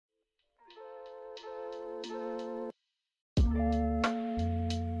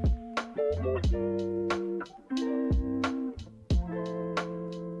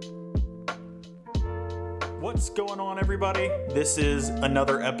What's going on, everybody? This is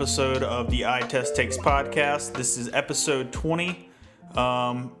another episode of the Eye Test Takes podcast. This is episode 20.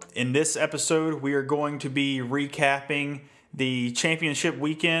 In this episode, we are going to be recapping the championship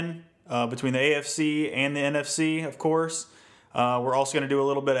weekend between the AFC and the NFC, of course. We're also going to do a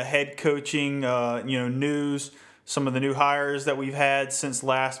little bit of head coaching, news, some of the new hires that we've had since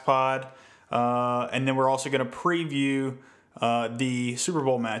last pod, and then we're also going to preview the Super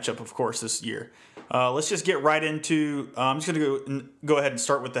Bowl matchup, of course, this year. Let's just get right into. I'm just going to go ahead and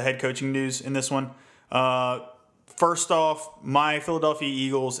start with the head coaching news in this one. First off, my Philadelphia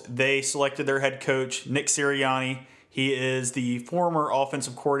Eagles, they selected their head coach, Nick Sirianni. He is the former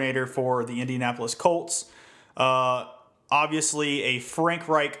offensive coordinator for the Indianapolis Colts. Obviously, a Frank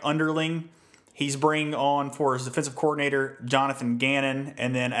Reich underling. He's bringing on for his defensive coordinator, Jonathan Gannon,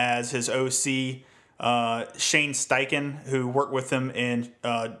 and then as his OC, Shane Steichen, who worked with him in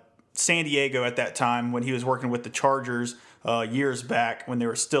San Diego at that time when he was working with the Chargers years back when they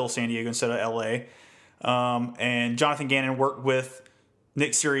were still San Diego instead of L.A. And Jonathan Gannon worked with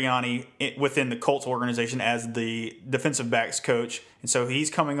Nick Sirianni within the Colts organization as the defensive backs coach. And so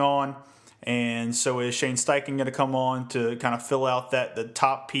he's coming on, and so is Shane Steichen going to come on to kind of fill out the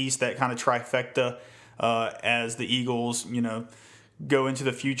top piece, that kind of trifecta as the Eagles, go into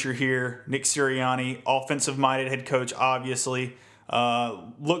the future here. Nick Sirianni, offensive-minded head coach, obviously.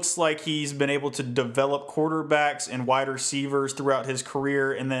 Looks like he's been able to develop quarterbacks and wide receivers throughout his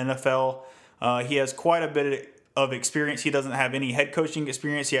career in the NFL. He has quite a bit of experience. He doesn't have any head coaching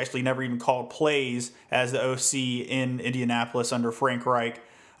experience. He actually never even called plays as the OC in Indianapolis under Frank Reich.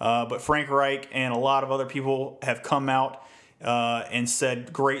 But Frank Reich and a lot of other people have come out and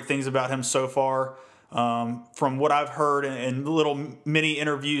said great things about him so far. From what I've heard in little mini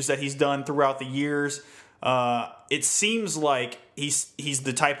interviews that he's done throughout the years, it seems like he's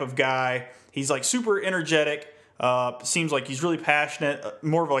the type of guy. He's like super energetic. Seems like he's really passionate,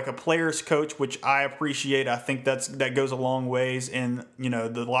 more of like a player's coach, which I appreciate. I think that goes a long ways in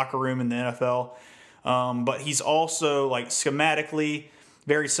the locker room in the NFL. But he's also like schematically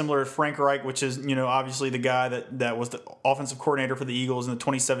very similar to Frank Reich, which is obviously the guy that was the offensive coordinator for the Eagles in the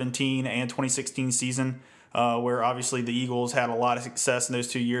 2017 and 2016 season. Where obviously the Eagles had a lot of success in those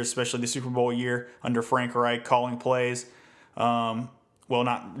 2 years, especially the Super Bowl year under Frank Reich, calling plays. Well,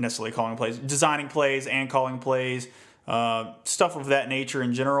 not necessarily calling plays, designing plays and calling plays, stuff of that nature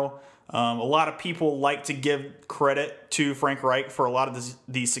in general. A lot of people like to give credit to Frank Reich for a lot of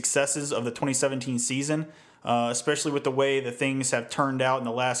the successes of the 2017 season, especially with the way that things have turned out in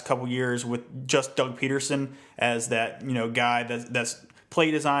the last couple years with just Doug Peterson as that guy that's play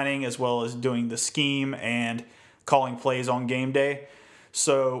designing as well as doing the scheme and calling plays on game day.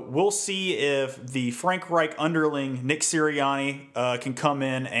 So we'll see if the Frank Reich underling Nick Sirianni can come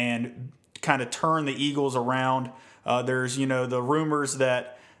in and kind of turn the Eagles around. There's the rumors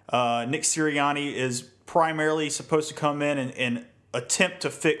that Nick Sirianni is primarily supposed to come in and attempt to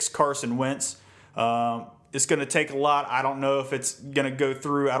fix Carson Wentz. It's going to take a lot. I don't know if it's going to go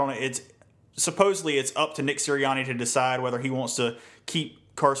through. I don't know. Supposedly it's up to Nick Sirianni to decide whether he wants to keep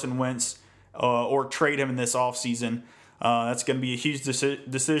Carson Wentz or trade him in this offseason. That's going to be a huge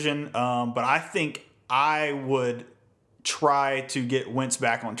decision, but I think I would try to get Wentz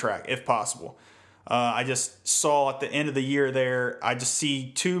back on track if possible. I just saw at the end of the year there, I just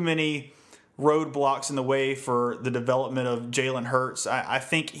see too many roadblocks in the way for the development of Jalen Hurts. I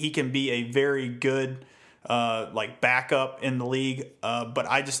think he can be a very good backup in the league, but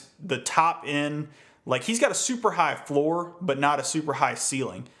the top end, he's got a super high floor, but not a super high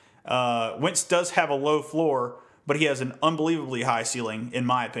ceiling. Wentz does have a low floor, but he has an unbelievably high ceiling, in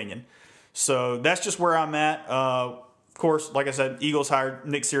my opinion. So that's just where I'm at. Of course, like I said, Eagles hired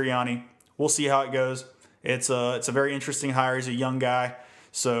Nick Sirianni. We'll see how it goes. It's a very interesting hire. He's a young guy,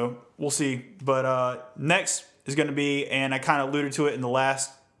 so we'll see. But next is going to be, and I kind of alluded to it in the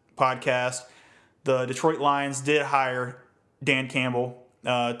last podcast, the Detroit Lions did hire Dan Campbell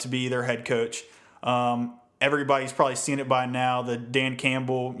to be their head coach. Everybody's probably seen it by now, the Dan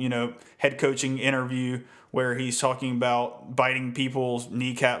Campbell, head coaching interview where he's talking about biting people's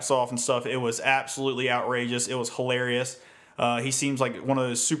kneecaps off and stuff. It was absolutely outrageous. It was hilarious. He seems like one of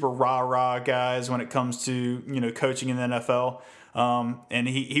those super rah-rah guys when it comes to, coaching in the NFL. And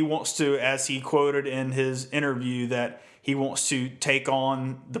he wants to, as he quoted in his interview, that he wants to take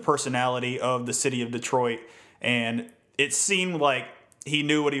on the personality of the city of Detroit. And it seemed like he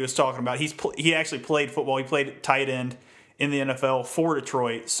knew what he was talking about. He actually played football. He played tight end in the NFL for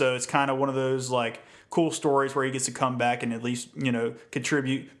Detroit. So it's kind of one of those cool stories where he gets to come back and at least,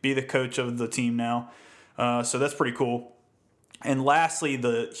 contribute, be the coach of the team now. So that's pretty cool. And lastly,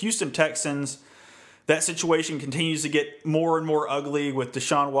 the Houston Texans that situation continues to get more and more ugly with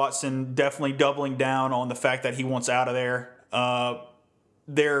Deshaun Watson definitely doubling down on the fact that he wants out of there.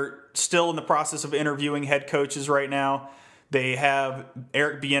 They're still in the process of interviewing head coaches right now. They have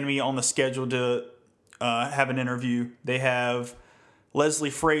Eric Bieniemy on the schedule to have an interview. They have Leslie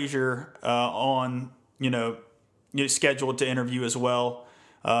Frazier on, scheduled to interview as well.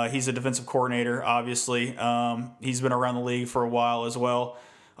 He's a defensive coordinator, obviously. He's been around the league for a while as well.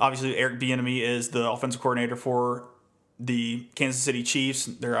 Obviously, Eric Bieniemy is the offensive coordinator for the Kansas City Chiefs.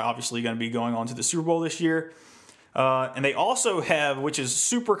 They're obviously going to be going on to the Super Bowl this year. And they also have, which is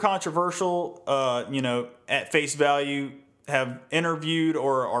super controversial, at face value, have interviewed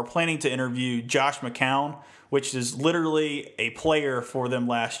or are planning to interview Josh McCown, which is literally a player for them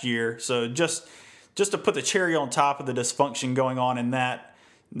last year. So just to put the cherry on top of the dysfunction going on in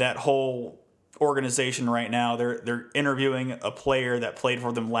that whole organization right now, they're interviewing a player that played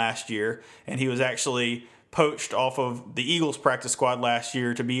for them last year, and he was actually poached off of the Eagles practice squad last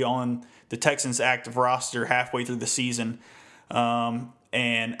year to be on the Texans active roster halfway through the season.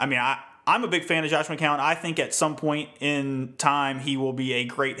 And I mean, I'm a big fan of Josh McCown. I think at some point in time he will be a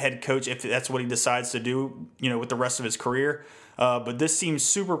great head coach if that's what he decides to do, with the rest of his career. But this seems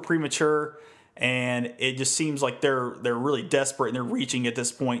super premature, and it just seems like they're really desperate and they're reaching at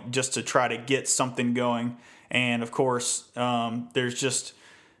this point just to try to get something going. And of course, there's just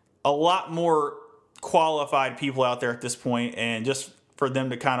a lot more qualified people out there at this point, and just for them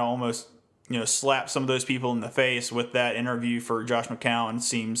to kind of almost slap some of those people in the face with that interview for Josh McCown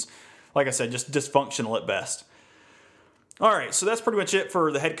seems, like I said, just dysfunctional at best. All right, so that's pretty much it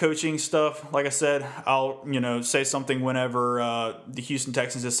for the head coaching stuff. Like I said, I'll say something whenever the Houston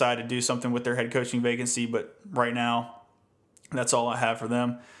Texans decide to do something with their head coaching vacancy, but right now, that's all I have for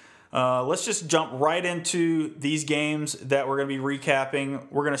them. Let's just jump right into these games that we're going to be recapping.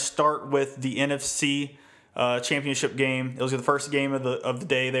 We're going to start with the NFC championship game. It was the first game of the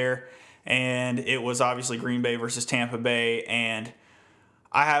day there, and it was obviously Green Bay versus Tampa Bay, and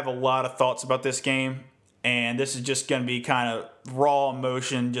I have a lot of thoughts about this game, and this is just going to be kind of raw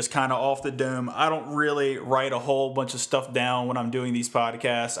emotion, just kind of off the dome. I don't really write a whole bunch of stuff down when I'm doing these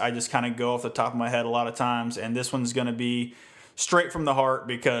podcasts. I just kind of go off the top of my head a lot of times, and this one's going to be straight from the heart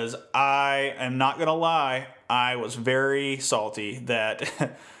because I am not going to lie, I was very salty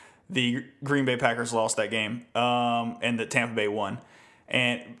that the Green Bay Packers lost that game and that Tampa Bay won.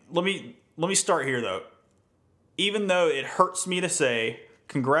 And let me start here, though. Even though it hurts me to say,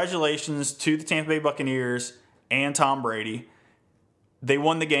 congratulations to the Tampa Bay Buccaneers and Tom Brady. They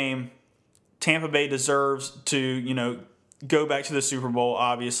won the game. Tampa Bay deserves to, go back to the Super Bowl,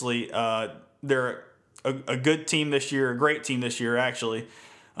 obviously. They're a good team this year, a great team this year, actually.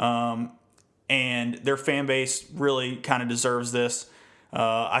 And their fan base really kind of deserves this.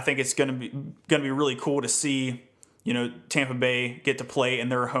 I think it's going to be really cool to see, Tampa Bay get to play in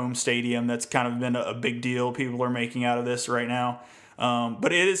their home stadium. That's kind of been a big deal people are making out of this right now.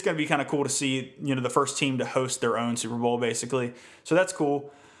 But it is going to be kind of cool to see, the first team to host their own Super Bowl, basically. So that's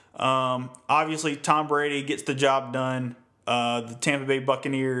cool. Obviously, Tom Brady gets the job done. The Tampa Bay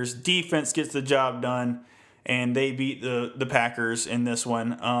Buccaneers defense gets the job done, and they beat the Packers in this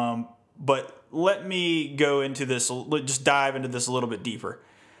one. But let me go into this, just dive into this a little bit deeper.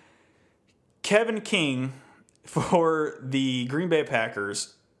 Kevin King for the Green Bay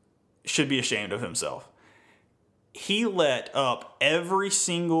Packers should be ashamed of himself. He let up every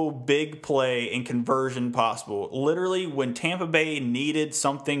single big play and conversion possible. Literally, when Tampa Bay needed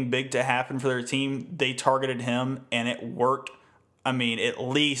something big to happen for their team, they targeted him, and it worked, at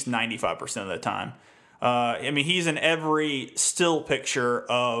least 95% of the time. He's in every still picture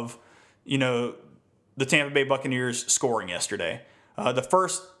of, the Tampa Bay Buccaneers scoring yesterday. The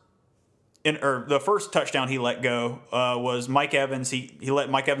first touchdown he let go was Mike Evans. He let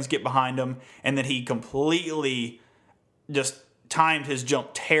Mike Evans get behind him, and then he completely just timed his jump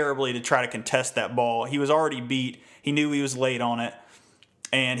terribly to try to contest that ball. He was already beat. He knew he was late on it,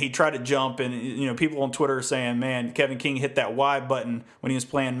 and he tried to jump. And people on Twitter are saying, "Man, Kevin King hit that Y button when he was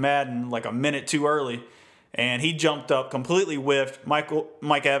playing Madden like a minute too early," and he jumped up, completely whiffed.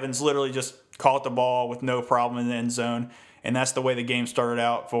 Mike Evans literally just caught the ball with no problem in the end zone. And that's the way the game started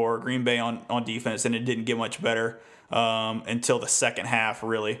out for Green Bay on defense, and it didn't get much better until the second half,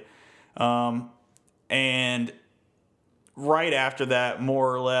 really. And right after that,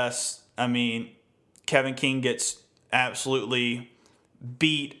 more or less, Kevin King gets absolutely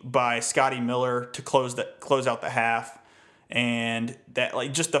beat by Scotty Miller to close out the half. And that,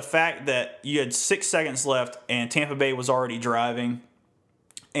 just the fact that you had 6 seconds left and Tampa Bay was already driving,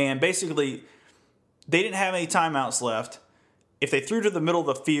 and basically they didn't have any timeouts left. if they threw to the middle of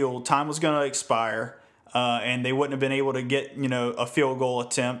the field, time was going to expire. And they wouldn't have been able to get, a field goal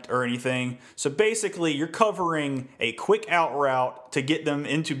attempt or anything. So basically, you're covering a quick out route to get them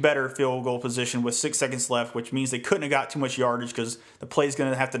into better field goal position with 6 seconds left, which means they couldn't have got too much yardage because the play's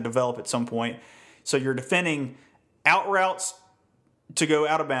going to have to develop at some point. So you're defending out routes to go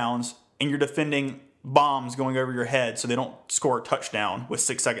out of bounds, and you're defending bombs going over your head so they don't score a touchdown with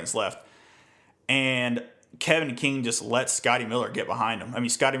 6 seconds left. And Kevin King just lets Scotty Miller get behind him. I mean,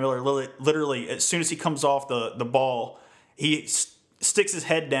 Scotty Miller literally, as soon as he comes off the ball, he sticks his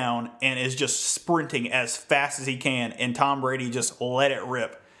head down and is just sprinting as fast as he can, and Tom Brady just let it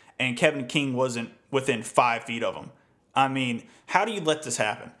rip, and Kevin King wasn't within 5 feet of him. I mean, how do you let this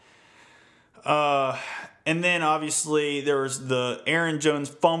happen? And then, obviously, there was the Aaron Jones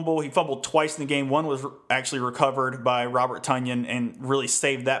fumble. He fumbled twice in the game. One was actually recovered by Robert Tonyan and really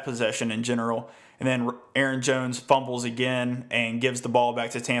saved that possession in general. And then Aaron Jones fumbles again and gives the ball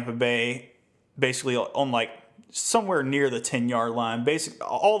back to Tampa Bay, basically on somewhere near the 10-yard line, basically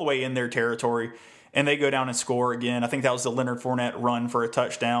all the way in their territory. And they go down and score again. I think that was the Leonard Fournette run for a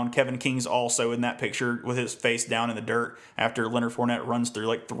touchdown. Kevin King's also in that picture with his face down in the dirt after Leonard Fournette runs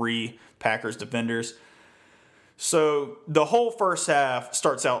through 3 Packers defenders. So the whole first half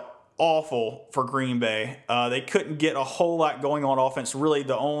starts out awful for Green Bay. They couldn't get a whole lot going on offense. Really,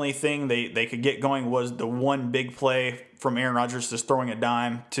 the only thing they could get going was the one big play from Aaron Rodgers just throwing a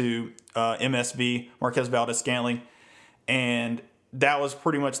dime to MSV, Marquez Valdes-Scantling. And that was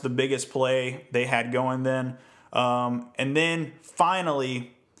pretty much the biggest play they had going then. And then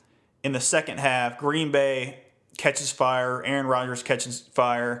finally, in the second half, Green Bay catches fire, Aaron Rodgers catches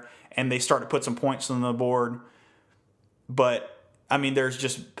fire, and they start to put some points on the board. But I mean, there's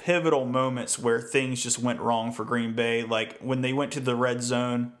just pivotal moments where things just went wrong for Green Bay. Like when they went to the red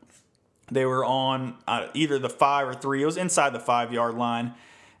zone, they were on either the 5 or 3. It was inside the 5-yard line.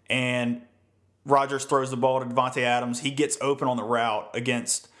 And Rodgers throws the ball to Davante Adams. He gets open on the route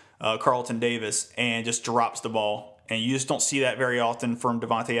against Carlton Davis and just drops the ball. And you just don't see that very often from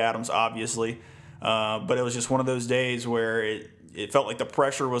Davante Adams, obviously. But it was just one of those days where it felt like the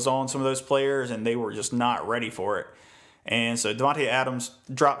pressure was on some of those players and they were just not ready for it. And so Davante Adams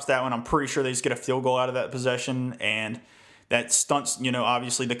drops that one. I'm pretty sure they just get a field goal out of that possession, and that stunts,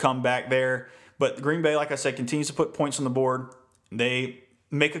 obviously the comeback there. But Green Bay, like I said, continues to put points on the board. They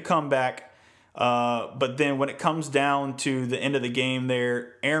make a comeback, but then when it comes down to the end of the game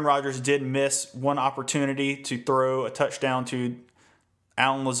there, Aaron Rodgers did miss one opportunity to throw a touchdown to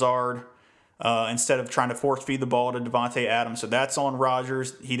Allen Lazard instead of trying to force feed the ball to Davante Adams. So that's on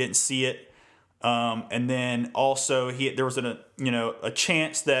Rodgers. He didn't see it. And then also there was a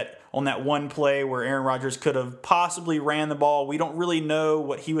chance that on that one play where Aaron Rodgers could have possibly ran the ball. We don't really know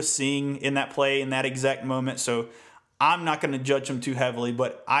what he was seeing in that play in that exact moment, so I'm not going to judge him too heavily,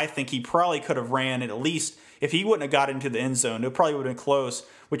 but I think he probably could have ran it at least. If he wouldn't have got into the end zone, it probably would have been close,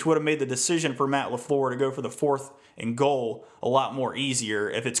 which would have made the decision for Matt LaFleur to go for the 4th and goal a lot more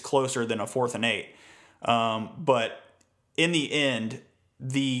easier if it's closer than a 4th and 8. But in the end,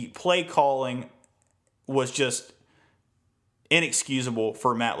 the play calling was just inexcusable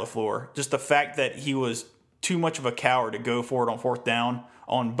for Matt LaFleur. Just the fact that he was too much of a coward to go for it on 4th down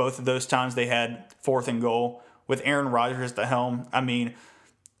on both of those times they had 4th and goal with Aaron Rodgers at the helm. I mean,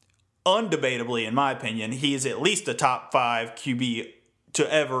 undebatably, in my opinion, he is at least a top 5 QB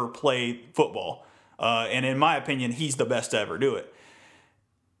to ever play football. And in my opinion, he's the best to ever do it.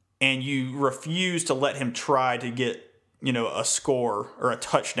 And you refuse to let him try to get, a score or a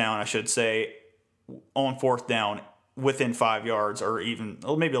touchdown, I should say, on 4th down within 5 yards or even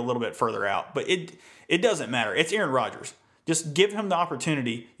maybe a little bit further out. But it doesn't matter. It's Aaron Rodgers. Just give him the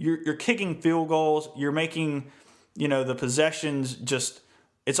opportunity. You're kicking field goals. You're making, the possessions just,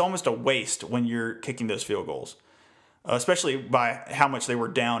 it's almost a waste when you're kicking those field goals, especially by how much they were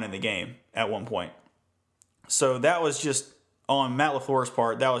down in the game at one point. So that was just, on Matt LaFleur's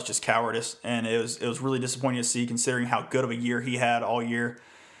part, that was just cowardice, and it was really disappointing to see considering how good of a year he had all year.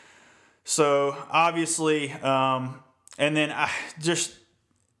 So obviously, and then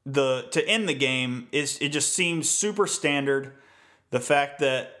to end the game, it just seems super standard. The fact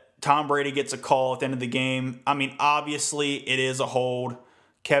that Tom Brady gets a call at the end of the game. I mean, obviously it is a hold.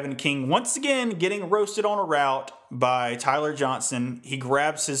 Kevin King once again getting roasted on a route by Tyler Johnson. He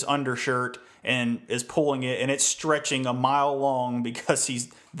grabs his undershirt and is pulling it, and it's stretching a mile long because he's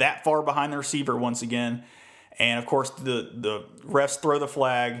that far behind the receiver once again. And of course, the refs throw the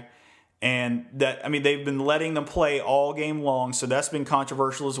flag. And they've been letting them play all game long, so that's been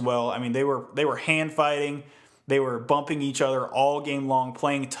controversial as well. I mean, they were hand fighting, they were bumping each other all game long,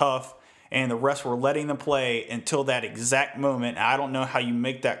 playing tough, and the refs were letting them play until that exact moment. I don't know how you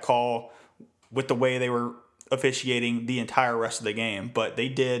make that call with the way they were officiating the entire rest of the game, but they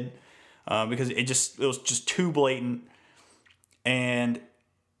did, because it was just too blatant, and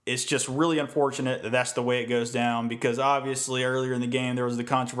it's just really unfortunate that that's the way it goes down, because obviously earlier in the game there was the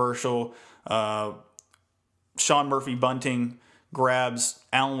controversial Sean Murphy Bunting grabs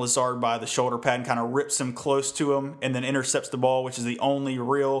Alan Lazard by the shoulder pad and kind of rips him close to him and then intercepts the ball, which is the only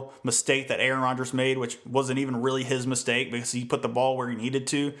real mistake that Aaron Rodgers made, which wasn't even really his mistake because he put the ball where he needed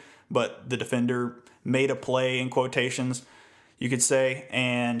to, but the defender made a play, in quotations, you could say.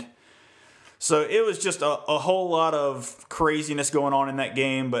 And so it was just a whole lot of craziness going on in that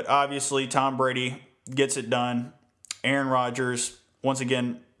game, but obviously Tom Brady gets it done. Aaron Rodgers, once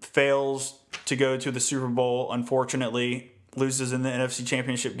again, fails to go to the Super Bowl, unfortunately, loses in the NFC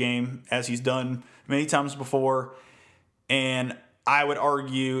Championship game, as he's done many times before. And I would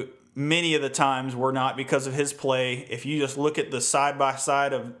argue many of the times were not because of his play. If you just look at the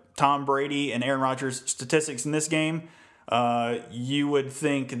side-by-side of Tom Brady and Aaron Rodgers' statistics in this game, you would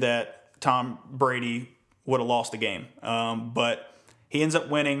think that Tom Brady would have lost the game. But he ends up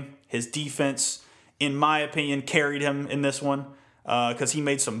winning. His defense, in my opinion, carried him in this one, because he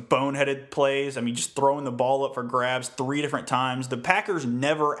made some boneheaded plays. I mean, just throwing the ball up for grabs 3 different times. The Packers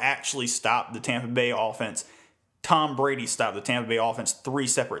never actually stopped the Tampa Bay offense. Tom Brady stopped the Tampa Bay offense 3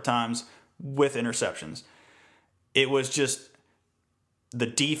 separate times with interceptions. It was just the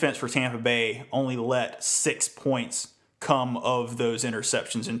defense for Tampa Bay only let 6 points come of those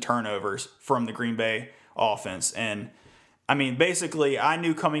interceptions and turnovers from the Green Bay offense. And, I mean, basically, I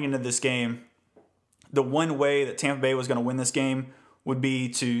knew coming into this game the one way that Tampa Bay was going to win this game would be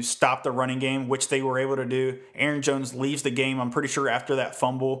to stop the running game, which they were able to do. Aaron Jones leaves the game, I'm pretty sure, after that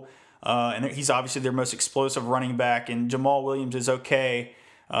fumble. And he's obviously their most explosive running back. And Jamal Williams is okay.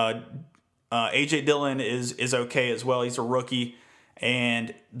 A.J. Dillon is okay as well. He's a rookie.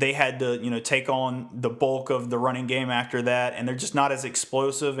 And they had to, take on the bulk of the running game after that. And they're just not as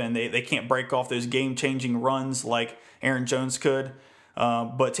explosive, and they can't break off those game-changing runs like Aaron Jones could.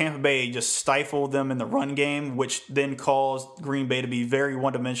 But Tampa Bay just stifled them in the run game, which then caused Green Bay to be very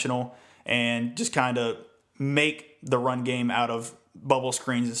one-dimensional and just kind of make the run game out of bubble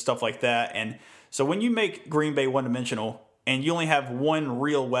screens and stuff like that. And so when you make Green Bay one-dimensional and you only have one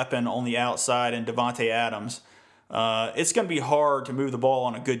real weapon on the outside in Devontae Adams, it's going to be hard to move the ball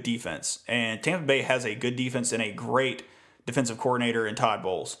on a good defense. And Tampa Bay has a good defense and a great defensive coordinator in Todd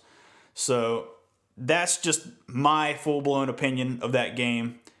Bowles. So that's just my full-blown opinion of that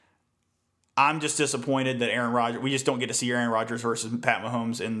game. I'm just disappointed that we just don't get to see Aaron Rodgers versus Pat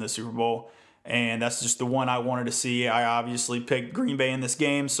Mahomes in the Super Bowl. And that's just the one I wanted to see. I obviously picked Green Bay in this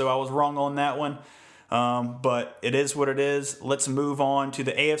game, so I was wrong on that one. But it is what it is. Let's move on to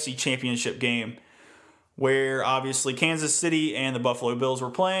the AFC Championship game, where obviously Kansas City and the Buffalo Bills were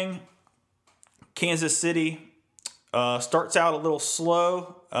playing. Kansas City starts out a little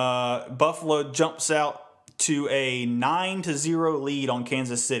slow. Buffalo jumps out to a 9-0 lead on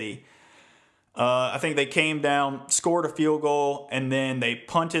Kansas City. I think they came down, scored a field goal, and then they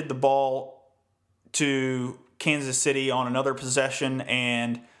punted the ball to Kansas City on another possession,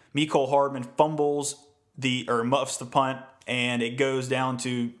 and Mecole Hardman muffs the punt, and it goes down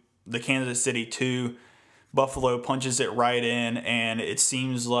to the Kansas City 2. Buffalo punches it right in, and it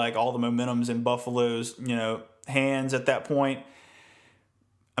seems like all the momentum's in Buffalo's, hands at that point.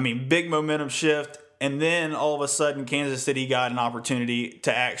 I mean, big momentum shift, and then all of a sudden Kansas City got an opportunity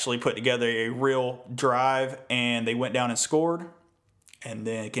to actually put together a real drive, and they went down and scored. And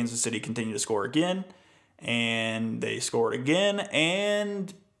then Kansas City continued to score again, and they scored again,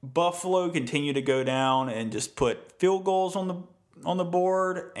 and Buffalo continued to go down and just put field goals on the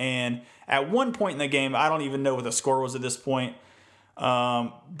board. And at one point in the game, I don't even know what the score was at this point,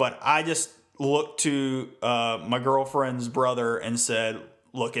 but I just looked to my girlfriend's brother and said,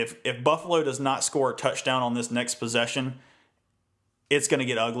 look, if Buffalo does not score a touchdown on this next possession, it's going to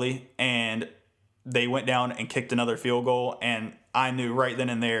get ugly. And they went down and kicked another field goal, and I knew right then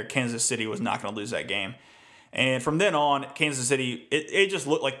and there Kansas City was not going to lose that game. And from then on, Kansas City, it just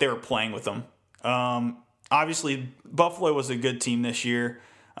looked like they were playing with them. Obviously, Buffalo was a good team this year,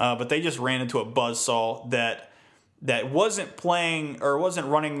 but they just ran into a buzzsaw that wasn't playing or wasn't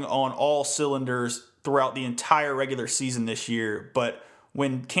running on all cylinders throughout the entire regular season this year. But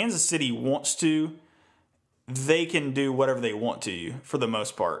when Kansas City wants to, they can do whatever they want to for the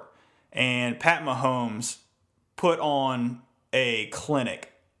most part. And Pat Mahomes put on a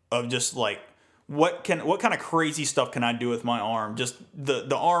clinic of just like, what kind of crazy stuff can I do with my arm? Just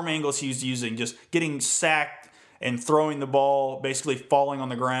the arm angles he's using, just getting sacked and throwing the ball, basically falling on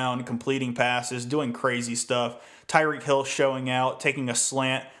the ground, completing passes, doing crazy stuff. Tyreek Hill showing out, taking a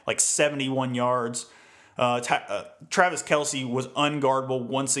slant like 71 yards. Travis Kelce was unguardable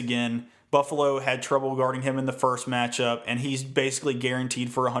once again. Buffalo had trouble guarding him in the first matchup, and he's basically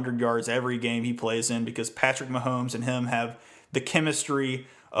guaranteed for 100 yards every game he plays in because Patrick Mahomes and him have the chemistry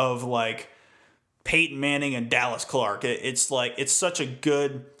of like Peyton Manning and Dallas Clark. It's such a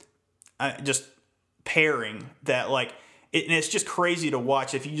good just pairing that and it's just crazy to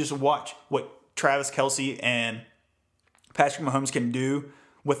watch. If you just watch what Travis Kelce and Patrick Mahomes can do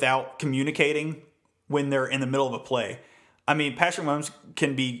without communicating when they're in the middle of a play. I mean, Patrick Mahomes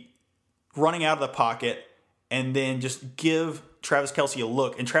can be running out of the pocket and then just give Travis Kelce a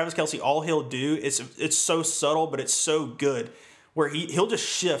look. And Travis Kelce, all he'll do it's so subtle, but it's so good, where he'll just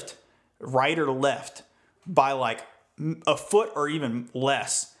shift right or left by like a foot or even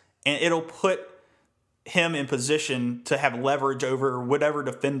less, and it'll put him in position to have leverage over whatever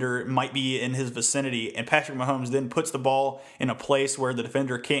defender might be in his vicinity. And Patrick Mahomes then puts the ball in a place where the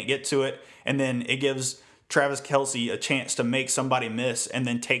defender can't get to it, and then it gives Travis Kelce a chance to make somebody miss and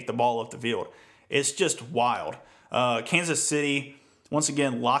then take the ball off the field. It's just wild. Kansas City, once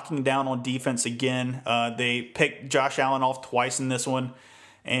again, locking down on defense again. They picked Josh Allen off twice in this one.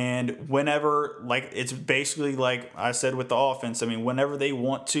 And whenever, it's basically like I said with the offense, I mean, whenever they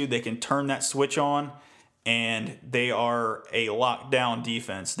want to, they can turn that switch on, and they are a lockdown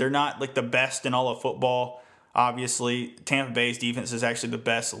defense. They're not like the best in all of football. Obviously, Tampa Bay's defense is actually the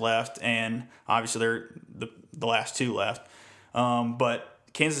best left, and obviously they're the last two left. But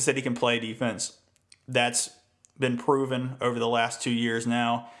Kansas City can play defense. That's been proven over the last 2 years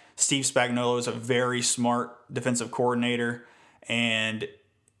now. Steve Spagnuolo is a very smart defensive coordinator, and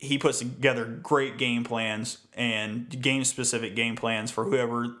he puts together great game plans and game-specific game plans for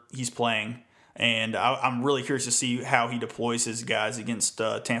whoever he's playing. And I'm really curious to see how he deploys his guys against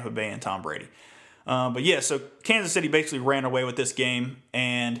Tampa Bay and Tom Brady. But yeah, so Kansas City basically ran away with this game,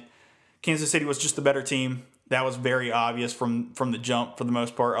 and Kansas City was just the better team. That was very obvious from the jump for the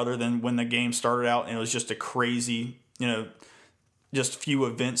most part, other than when the game started out, and it was just a crazy, just few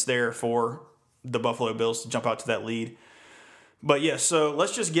events there for the Buffalo Bills to jump out to that lead. But yeah, so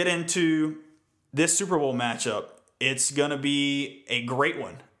let's just get into this Super Bowl matchup. It's going to be a great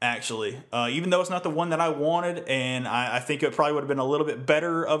one, actually. Even though it's not the one that I wanted, and I think it probably would have been a little bit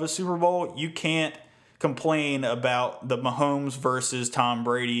better of a Super Bowl, you can't complain about the Mahomes versus Tom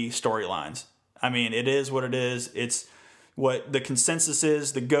Brady storylines. I mean, it is what it is. It's what the consensus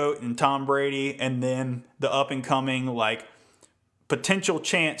is, the GOAT and Tom Brady, and then the up-and-coming, potential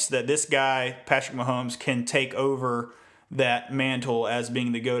chance that this guy, Patrick Mahomes, can take over that mantle as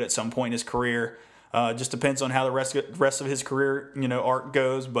being the GOAT at some point in his career. Just depends on how the rest of his career, arc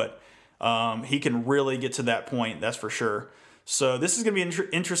goes, but he can really get to that point, that's for sure. So this is going to be an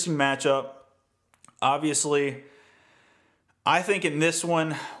interesting matchup. Obviously, I think in this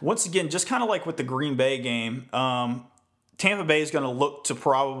one, once again, just kind of like with the Green Bay game, Tampa Bay is going to look to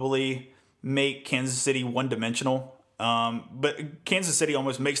probably make Kansas City one-dimensional. But Kansas City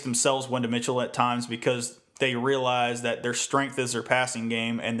almost makes themselves one-dimensional at times because they realize that their strength is their passing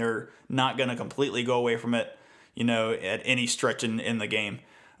game, and they're not going to completely go away from it, at any stretch in the game.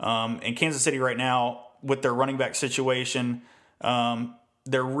 And Kansas City right now, with their running back situation,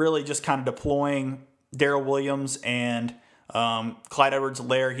 they're really just kind of deploying Darrell Williams and Clyde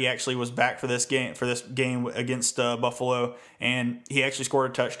Edwards-Helaire. He actually was back for this game against Buffalo, and he actually scored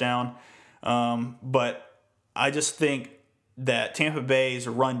a touchdown. But I just think that Tampa Bay's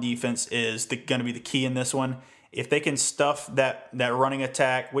run defense is going to be the key in this one. If they can stuff that running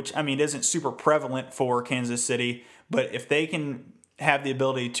attack, which, I mean, isn't super prevalent for Kansas City, but if they can have the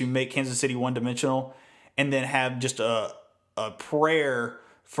ability to make Kansas City one-dimensional and then have just a prayer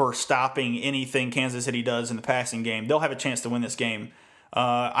for stopping anything Kansas City does in the passing game, they'll have a chance to win this game.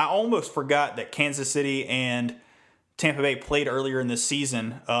 I almost forgot that Kansas City and Tampa Bay played earlier in this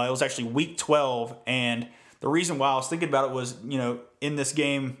season. It was actually Week 12, and the reason why I was thinking about it was, in this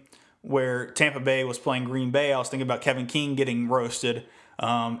game where Tampa Bay was playing Green Bay, I was thinking about Kevin King getting roasted.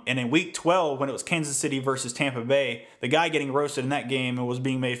 And in Week 12, when it was Kansas City versus Tampa Bay, the guy getting roasted in that game and was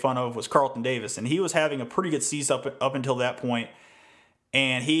being made fun of was Carlton Davis. And he was having a pretty good season up until that point.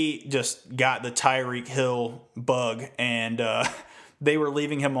 And he just got the Tyreek Hill bug. And they were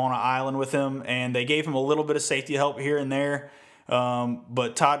leaving him on an island with him. And they gave him a little bit of safety help here and there.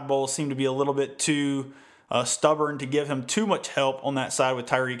 But Todd Bowles seemed to be a little bit too stubborn to give him too much help on that side with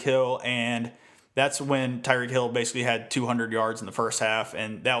Tyreek Hill, and that's when Tyreek Hill basically had 200 yards in the first half,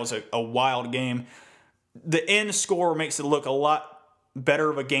 and that was a wild game. The end score makes it look a lot better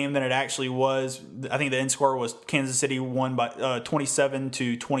of a game than it actually was. I think the end score was Kansas City won by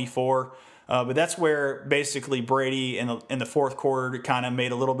 27-24. But that's where basically Brady in the fourth quarter kind of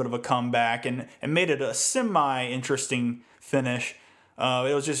made a little bit of a comeback and made it a semi-interesting finish.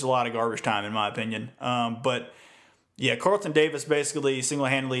 It was just a lot of garbage time, in my opinion. But yeah, Carlton Davis basically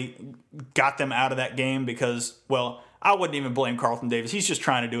single-handedly got them out of that game because, well, I wouldn't even blame Carlton Davis. He's just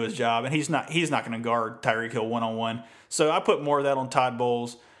trying to do his job, and he's not going to guard Tyreek Hill one-on-one. So I put more of that on Todd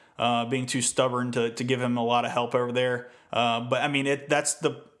Bowles being too stubborn to give him a lot of help over there. But I mean, that's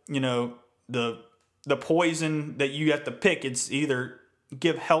the poison that you have to pick. It's either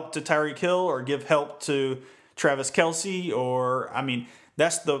give help to Tyreek Hill or give help to Travis Kelce, or I mean,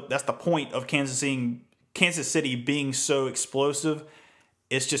 that's the point of Kansas City being so explosive.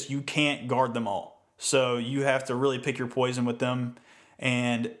 It's just you can't guard them all. So you have to really pick your poison with them.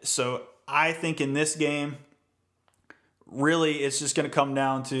 And so I think in this game, really it's just going to come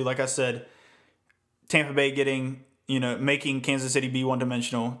down to, like I said, Tampa Bay making Kansas City be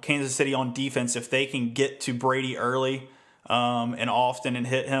one-dimensional. Kansas City on defense, if they can get to Brady early and often and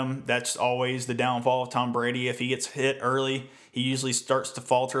hit him, that's always the downfall of Tom Brady. If he gets hit early, he usually starts to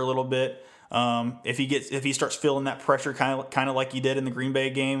falter a little bit. If he starts feeling that pressure, kind of like he did in the Green Bay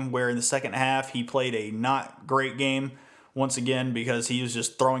game, where in the second half he played a not great game once again because he was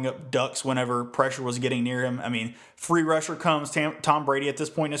just throwing up ducks whenever pressure was getting near him. I mean, free rusher comes. Tom Brady at this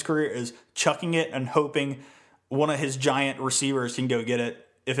point in his career is chucking it and hoping one of his giant receivers can go get it.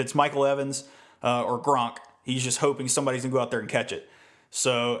 If it's Michael Evans or Gronk, he's just hoping somebody's going to go out there and catch it.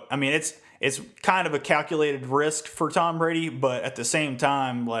 So, I mean, it's kind of a calculated risk for Tom Brady, but at the same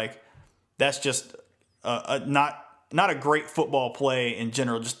time, like, that's just not a great football play in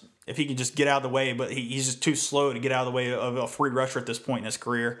general. Just if he can just get out of the way, but he's just too slow to get out of the way of a free rusher at this point in his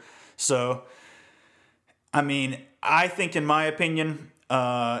career. So, I mean, I think in my opinion,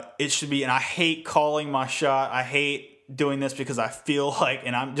 it should be, and I hate calling my shot. I hate doing this because I feel like,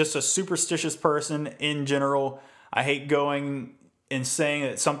 and I'm just a superstitious person in general, I hate going and saying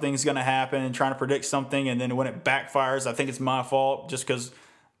that something's going to happen and trying to predict something, and then when it backfires, I think it's my fault just because,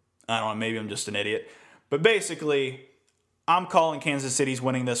 I don't know, maybe I'm just an idiot. But basically, I'm calling Kansas City's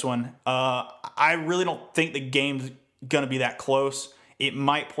winning this one. I really don't think the game's going to be that close. It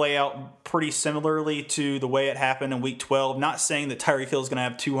might play out pretty similarly to the way it happened in Week 12. Not saying that Tyreek Hill is going to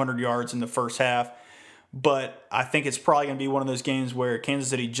have 200 yards in the first half, but I think it's probably going to be one of those games where Kansas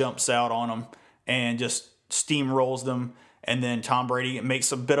City jumps out on them and just steamrolls them, and then Tom Brady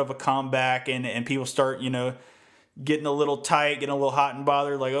makes a bit of a comeback, and people start, getting a little tight, getting a little hot and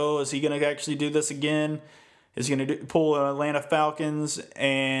bothered, like, oh, is he going to actually do this again? Is he going to pull Atlanta Falcons?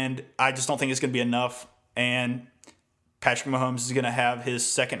 And I just don't think it's going to be enough. And Patrick Mahomes is going to have his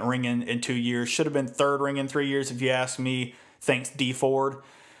second ring in 2 years. Should have been third ring in 3 years, if you ask me. Thanks, D. Ford.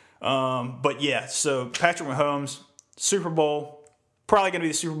 But yeah, so Patrick Mahomes, Super Bowl, probably going to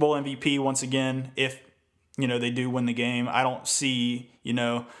be the Super Bowl MVP once again if, they do win the game. I don't see,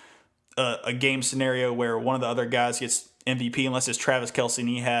 a game scenario where one of the other guys gets MVP unless it's Travis Kelce and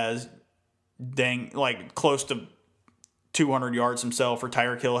he has close to 200 yards himself, or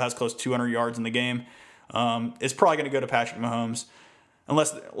Tyreek Hill has close to 200 yards in the game. It's probably going to go to Patrick Mahomes.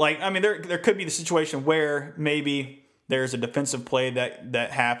 Unless, there could be the situation where maybe there's a defensive play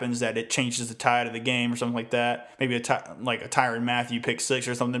that happens that it changes the tide of the game or something like that. Maybe a Tyrann Mathieu pick six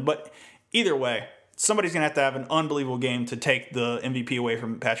or something. But either way, somebody's going to have an unbelievable game to take the MVP away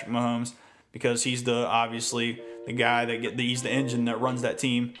from Patrick Mahomes because he's obviously the guy he's the engine that runs that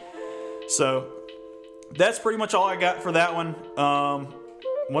team. So that's pretty much all I got for that one.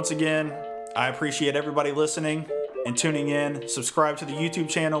 Once again, I appreciate everybody listening and tuning in. Subscribe to the YouTube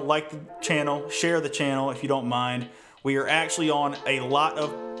channel, like the channel, share the channel if you don't mind. We are actually on a lot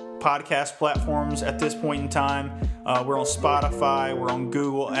of podcast platforms at this point in time. We're on Spotify, we're on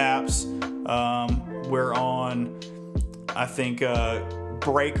Google Apps, we're on, I think,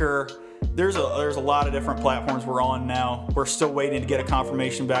 Breaker. There's a lot of different platforms we're on now. We're still waiting to get a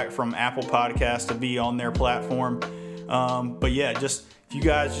confirmation back from Apple Podcasts to be on their platform. But yeah, if you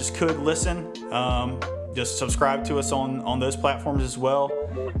guys just could listen, just subscribe to us on those platforms as well.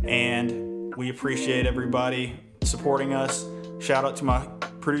 And we appreciate everybody supporting us. Shout out to my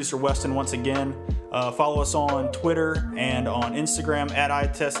producer Weston once again. Follow us on Twitter and on Instagram at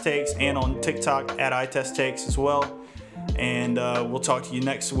iTestTakes, and on TikTok at iTestTakes as well. And we'll talk to you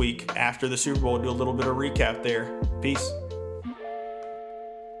next week after the Super Bowl. Do a little bit of recap there. Peace.